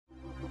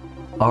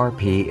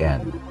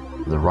RPN,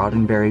 the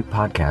Roddenberry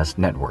Podcast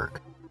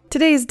Network.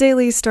 Today's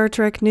daily Star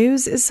Trek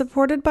news is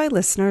supported by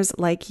listeners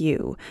like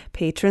you,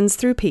 patrons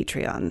through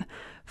Patreon.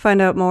 Find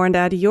out more and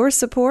add your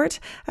support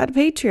at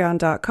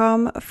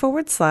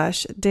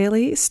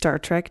patreon.com/daily Star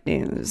Trek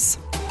news.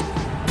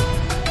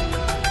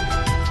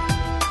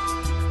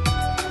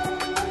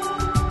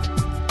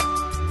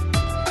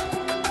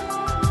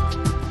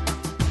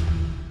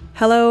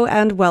 Hello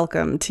and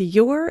welcome to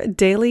your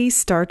daily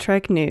Star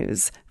Trek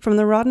news from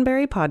the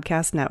Roddenberry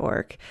Podcast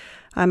Network.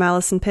 I'm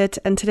Allison Pitt,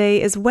 and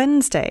today is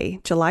Wednesday,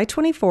 July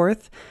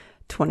 24th,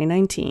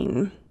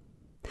 2019.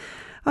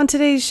 On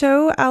today's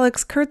show,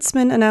 Alex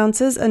Kurtzman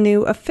announces a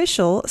new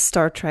official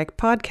Star Trek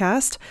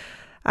podcast.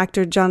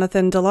 Actor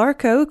Jonathan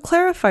Delarco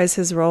clarifies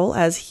his role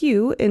as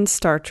Hugh in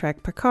Star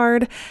Trek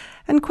Picard,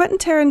 and Quentin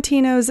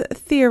Tarantino's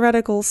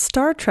theoretical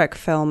Star Trek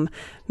film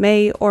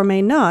may or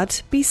may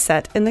not be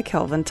set in the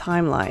Kelvin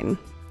timeline.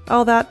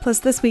 All that plus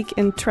This Week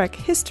in Trek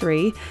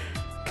History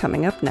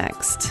coming up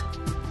next.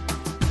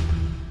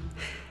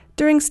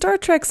 During Star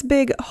Trek's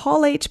big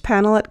Hall H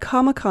panel at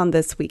Comic-Con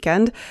this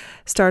weekend,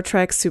 Star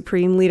Trek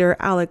Supreme Leader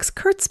Alex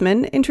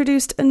Kurtzman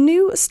introduced a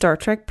new Star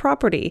Trek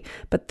property,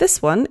 but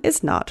this one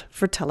is not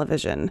for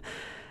television.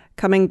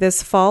 Coming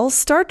this fall,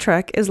 Star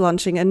Trek is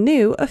launching a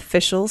new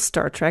official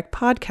Star Trek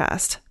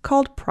podcast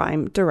called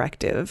Prime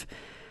Directive.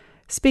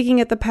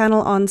 Speaking at the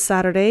panel on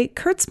Saturday,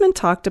 Kurtzman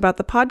talked about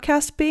the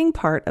podcast being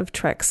part of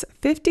Trek's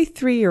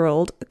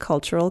 53-year-old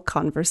cultural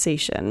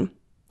conversation.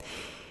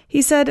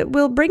 He said,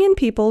 "We'll bring in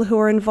people who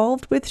are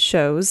involved with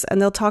shows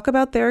and they'll talk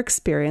about their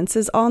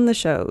experiences on the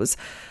shows.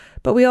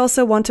 But we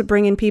also want to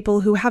bring in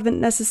people who haven't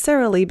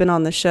necessarily been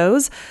on the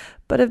shows,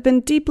 but have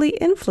been deeply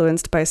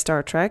influenced by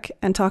Star Trek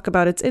and talk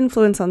about its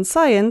influence on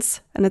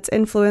science and its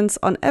influence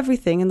on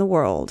everything in the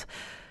world.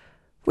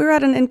 We're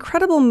at an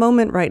incredible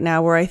moment right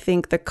now where I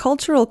think the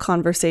cultural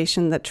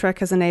conversation that Trek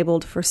has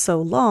enabled for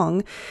so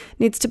long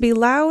needs to be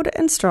loud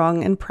and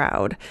strong and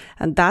proud,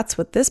 and that's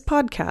what this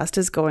podcast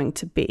is going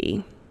to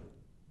be."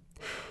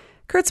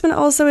 Kurtzman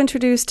also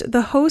introduced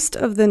the host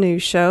of the new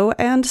show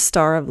and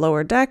star of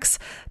Lower Decks,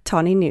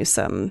 Tawny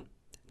Newsome.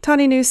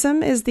 Tawny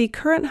Newsome is the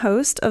current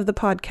host of the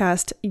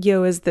podcast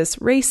Yo Is This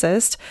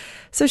Racist,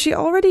 so she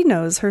already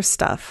knows her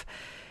stuff.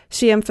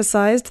 She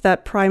emphasized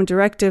that Prime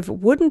Directive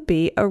wouldn't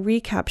be a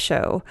recap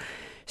show.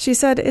 She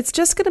said it's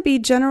just going to be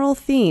general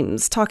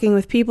themes, talking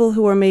with people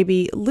who are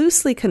maybe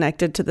loosely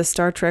connected to the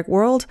Star Trek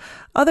world,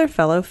 other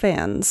fellow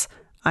fans.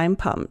 I'm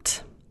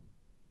pumped.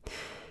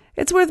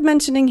 It's worth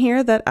mentioning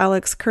here that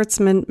Alex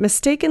Kurtzman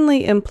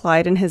mistakenly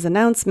implied in his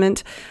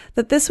announcement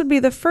that this would be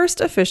the first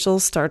official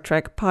Star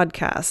Trek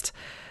podcast.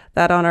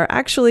 That honor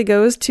actually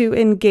goes to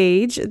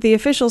Engage, the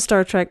official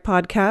Star Trek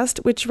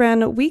podcast, which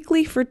ran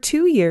weekly for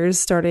 2 years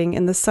starting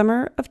in the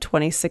summer of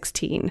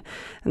 2016,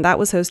 and that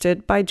was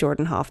hosted by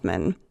Jordan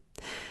Hoffman.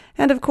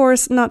 And of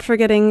course, not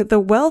forgetting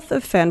the wealth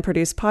of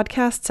fan-produced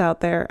podcasts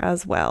out there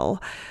as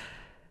well.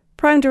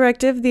 Prime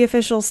Directive, the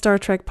official Star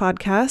Trek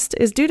podcast,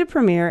 is due to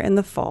premiere in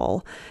the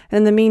fall. And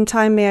in the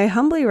meantime, may I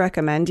humbly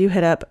recommend you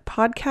hit up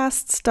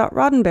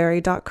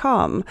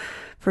podcasts.roddenberry.com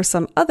for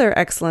some other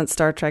excellent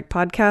Star Trek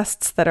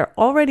podcasts that are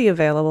already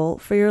available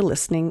for your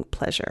listening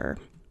pleasure.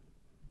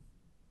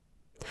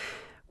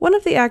 One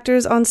of the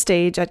actors on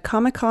stage at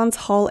Comic-Con's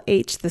Hall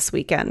H this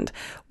weekend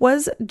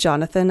was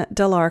Jonathan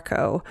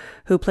Delarco,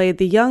 who played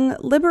the young,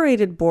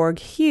 liberated Borg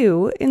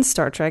Hugh in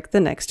Star Trek The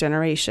Next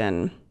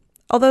Generation.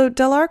 Although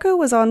Delarco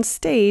was on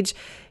stage,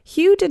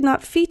 Hugh did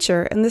not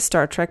feature in the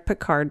Star Trek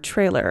Picard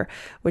trailer,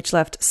 which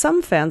left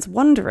some fans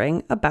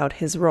wondering about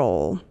his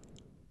role.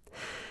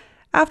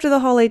 After the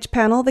Hall H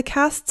panel, the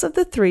casts of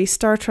the 3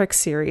 Star Trek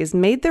series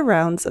made the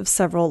rounds of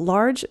several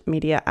large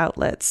media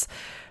outlets.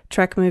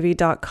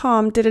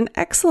 TrekMovie.com did an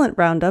excellent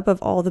roundup of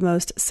all the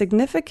most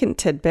significant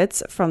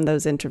tidbits from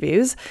those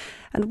interviews,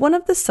 and one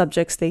of the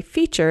subjects they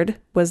featured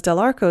was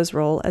Delarco's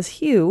role as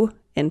Hugh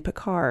in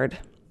Picard.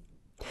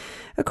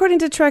 According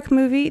to Trek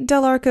Movie,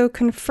 Delarco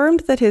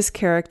confirmed that his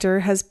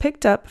character has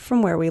picked up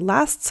from where we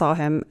last saw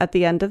him at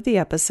the end of the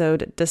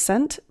episode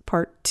Descent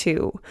Part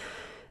 2.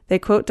 They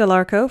quote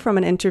Delarco from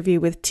an interview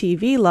with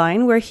TV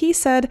Line where he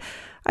said,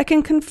 "I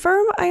can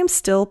confirm I am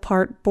still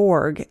part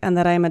Borg and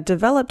that I am a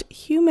developed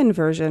human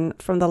version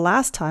from the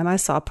last time I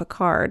saw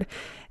Picard,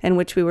 in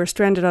which we were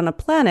stranded on a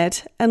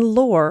planet and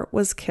Lore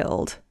was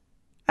killed.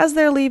 As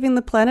they're leaving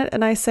the planet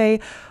and I say,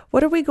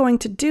 'What are we going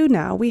to do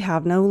now? We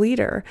have no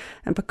leader.'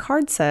 And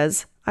Picard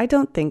says, 'I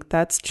don't think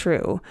that's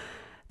true.'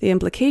 The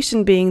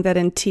implication being that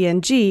in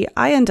TNG,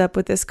 I end up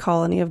with this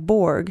colony of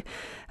Borg,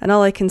 and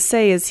all I can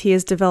say is he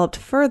has developed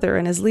further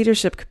in his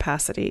leadership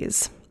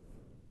capacities."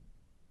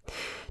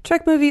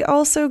 Trek Movie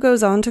also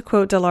goes on to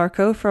quote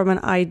Delarco from an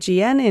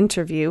IGN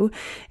interview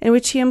in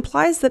which he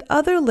implies that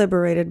other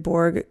liberated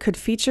Borg could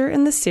feature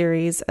in the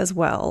series as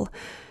well.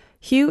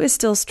 Hugh is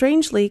still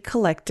strangely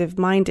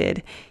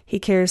collective-minded. He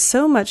cares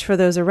so much for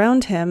those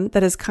around him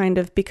that has kind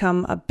of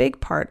become a big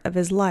part of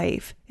his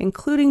life,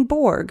 including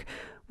Borg,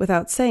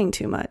 without saying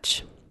too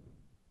much.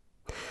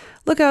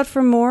 Look out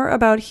for more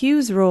about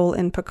Hugh's role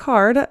in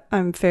Picard,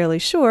 I'm fairly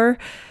sure,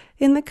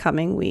 in the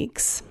coming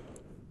weeks.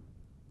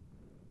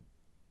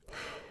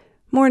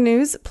 More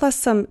news, plus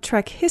some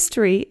Trek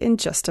history in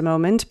just a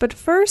moment, but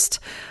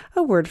first,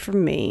 a word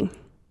from me.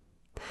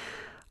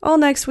 All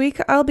next week,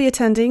 I'll be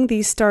attending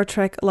the Star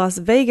Trek Las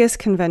Vegas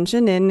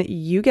convention in,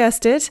 you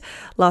guessed it,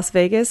 Las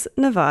Vegas,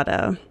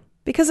 Nevada.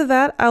 Because of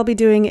that, I'll be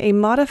doing a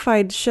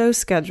modified show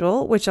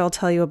schedule, which I'll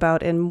tell you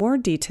about in more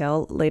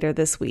detail later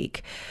this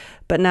week.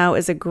 But now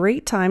is a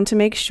great time to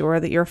make sure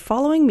that you're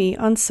following me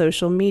on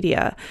social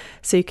media,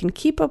 so you can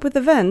keep up with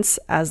events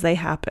as they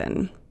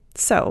happen.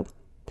 So,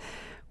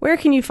 where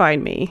can you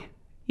find me?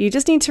 You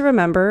just need to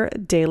remember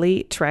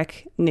Daily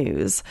Trek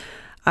News.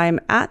 I'm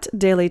at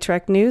Daily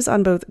Trek News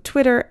on both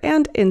Twitter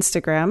and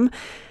Instagram.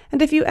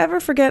 And if you ever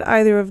forget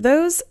either of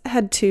those,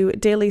 head to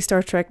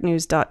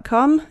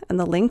dailystartreknews.com and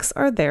the links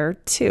are there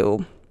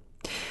too.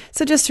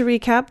 So just to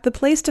recap, the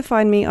place to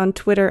find me on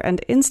Twitter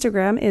and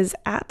Instagram is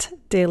at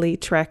Daily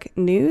Trek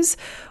News,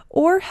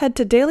 or head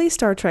to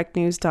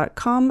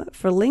dailystartreknews.com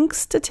for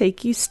links to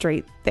take you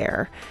straight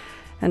there.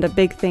 And a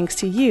big thanks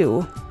to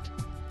you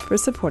for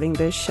supporting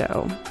this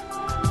show.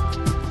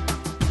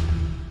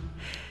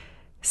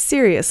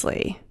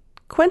 Seriously,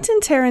 Quentin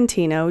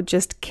Tarantino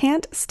just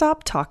can't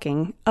stop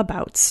talking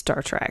about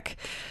Star Trek.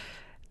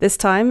 This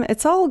time,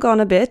 it's all gone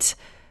a bit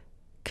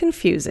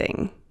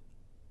confusing.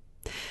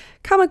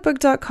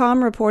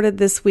 Comicbook.com reported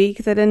this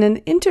week that in an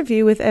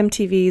interview with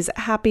MTV's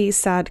Happy,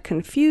 Sad,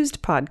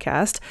 Confused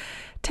podcast,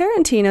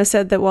 Tarantino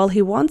said that while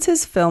he wants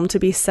his film to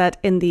be set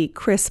in the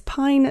Chris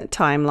Pine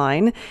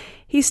timeline,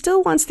 he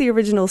still wants the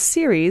original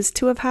series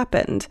to have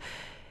happened.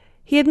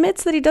 He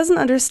admits that he doesn't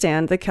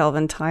understand the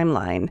Kelvin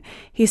timeline.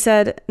 He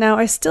said, "Now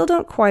I still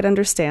don't quite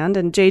understand,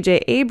 and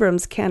J.J.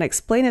 Abrams can't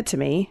explain it to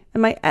me,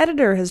 and my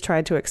editor has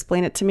tried to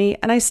explain it to me,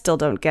 and I still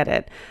don't get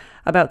it.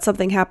 About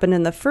something happened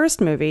in the first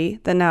movie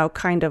that now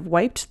kind of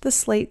wiped the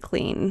slate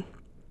clean."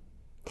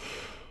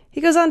 He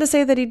goes on to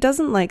say that he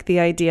doesn't like the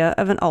idea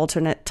of an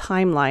alternate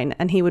timeline,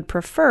 and he would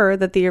prefer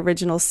that the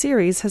original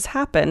series has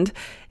happened,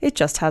 it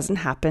just hasn't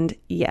happened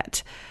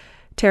yet.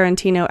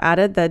 Tarantino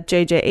added that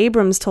J.J.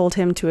 Abrams told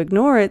him to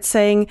ignore it,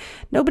 saying,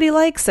 "Nobody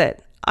likes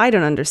it. I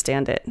don't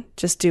understand it.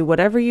 Just do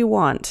whatever you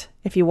want.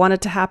 If you want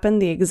it to happen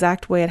the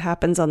exact way it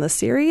happens on the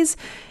series,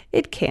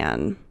 it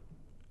can."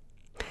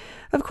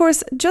 Of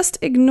course, just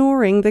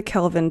ignoring the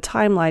Kelvin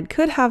timeline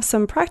could have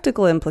some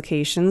practical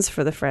implications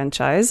for the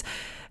franchise,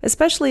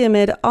 especially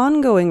amid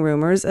ongoing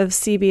rumors of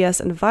CBS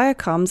and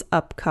Viacom's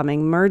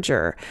upcoming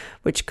merger,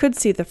 which could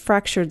see the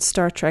fractured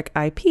Star Trek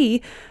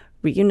IP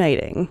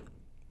reuniting.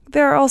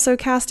 There are also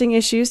casting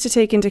issues to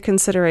take into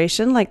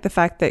consideration, like the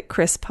fact that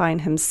Chris Pine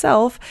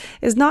himself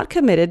is not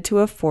committed to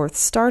a fourth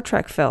Star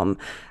Trek film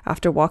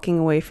after walking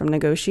away from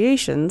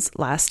negotiations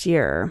last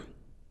year.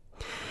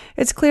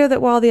 It's clear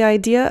that while the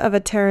idea of a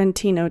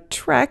Tarantino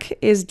Trek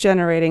is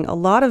generating a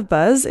lot of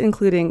buzz,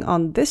 including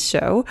on this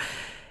show,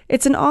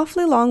 it's an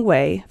awfully long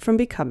way from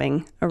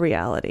becoming a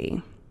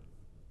reality.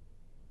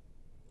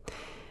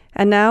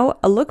 And now,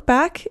 a look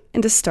back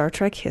into Star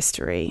Trek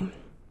history.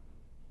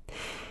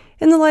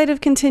 In the light of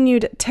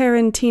continued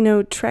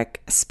Tarantino Trek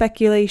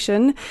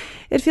speculation,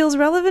 it feels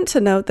relevant to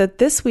note that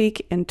this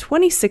week in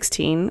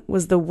 2016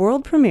 was the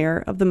world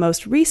premiere of the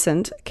most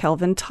recent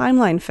Kelvin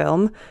timeline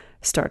film,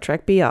 Star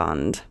Trek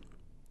Beyond.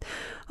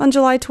 On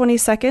July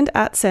 22nd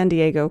at San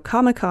Diego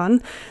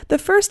Comic-Con, the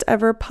first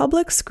ever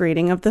public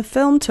screening of the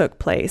film took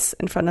place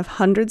in front of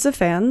hundreds of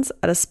fans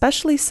at a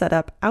specially set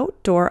up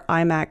outdoor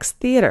IMAX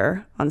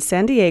theater on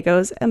San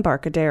Diego's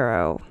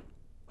Embarcadero.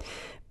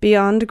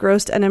 Beyond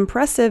grossed an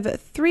impressive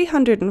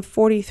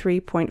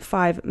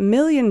 $343.5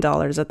 million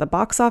at the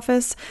box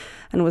office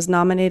and was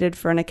nominated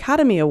for an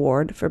Academy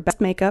Award for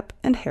Best Makeup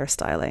and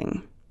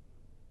Hairstyling.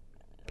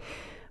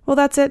 Well,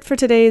 that's it for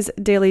today's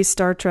Daily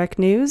Star Trek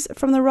News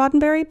from the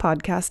Roddenberry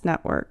Podcast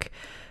Network.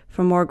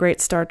 For more great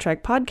Star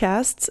Trek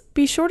podcasts,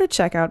 be sure to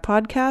check out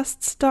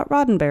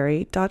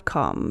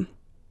podcasts.roddenberry.com.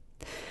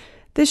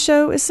 This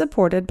show is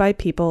supported by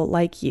people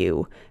like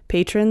you,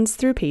 patrons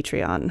through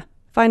Patreon.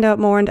 Find out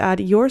more and add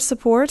your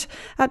support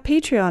at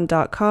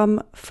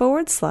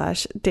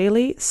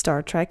patreon.com/Daily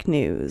Star Trek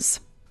News.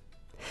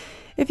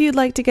 If you'd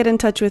like to get in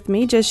touch with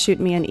me, just shoot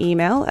me an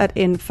email at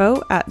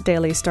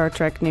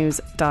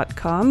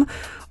info@dailystartreknews.com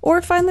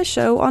or find the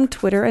show on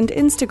Twitter and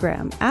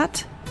Instagram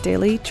at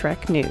Daily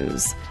Trek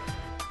News.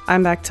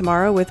 I'm back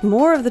tomorrow with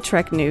more of the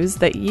Trek news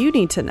that you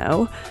need to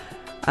know.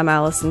 I'm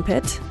Allison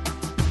Pitt.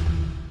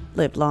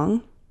 Live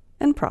long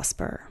and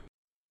prosper.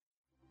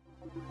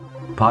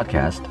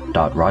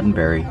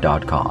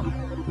 Podcast.roddenberry.com,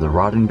 the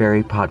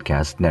Roddenberry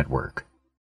Podcast Network.